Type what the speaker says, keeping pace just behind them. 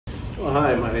Well,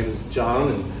 hi, my name is John,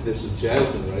 and this is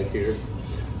Jasmine right here.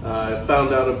 I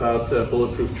found out about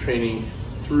Bulletproof Training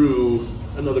through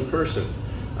another person.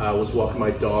 I was walking my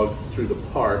dog through the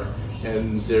park,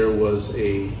 and there was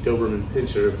a Doberman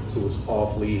Pinscher who was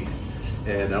off lead,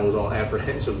 and I was all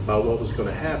apprehensive about what was going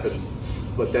to happen.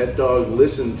 But that dog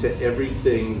listened to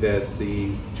everything that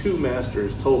the two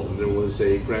masters told him. There was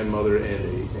a grandmother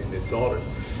and a daughter,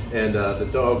 and the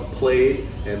dog played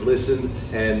and listened,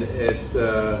 and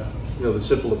the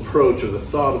simple approach, or the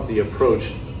thought of the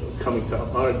approach coming to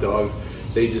our dogs,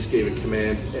 they just gave a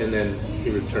command and then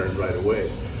he returned right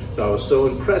away. So I was so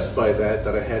impressed by that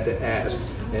I had to ask,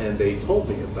 and they told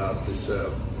me about this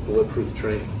Bulletproof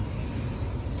Training.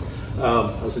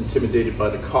 I was intimidated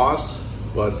by the cost,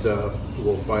 but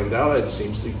we'll find out. It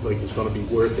seems like it's going to be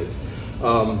worth it.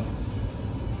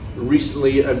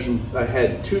 Recently, I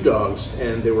had two dogs,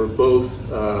 and they were both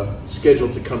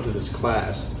scheduled to come to this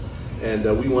class. And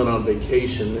we went on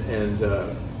vacation, and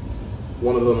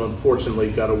one of them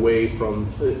unfortunately got away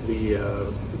from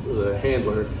the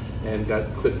handler and got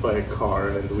clipped by a car,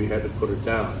 and we had to put her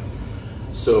down.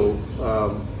 So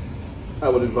I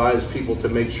would advise people to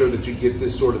make sure that you get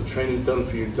this sort of training done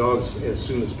for your dogs as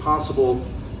soon as possible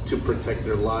to protect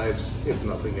their lives, if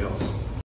nothing else.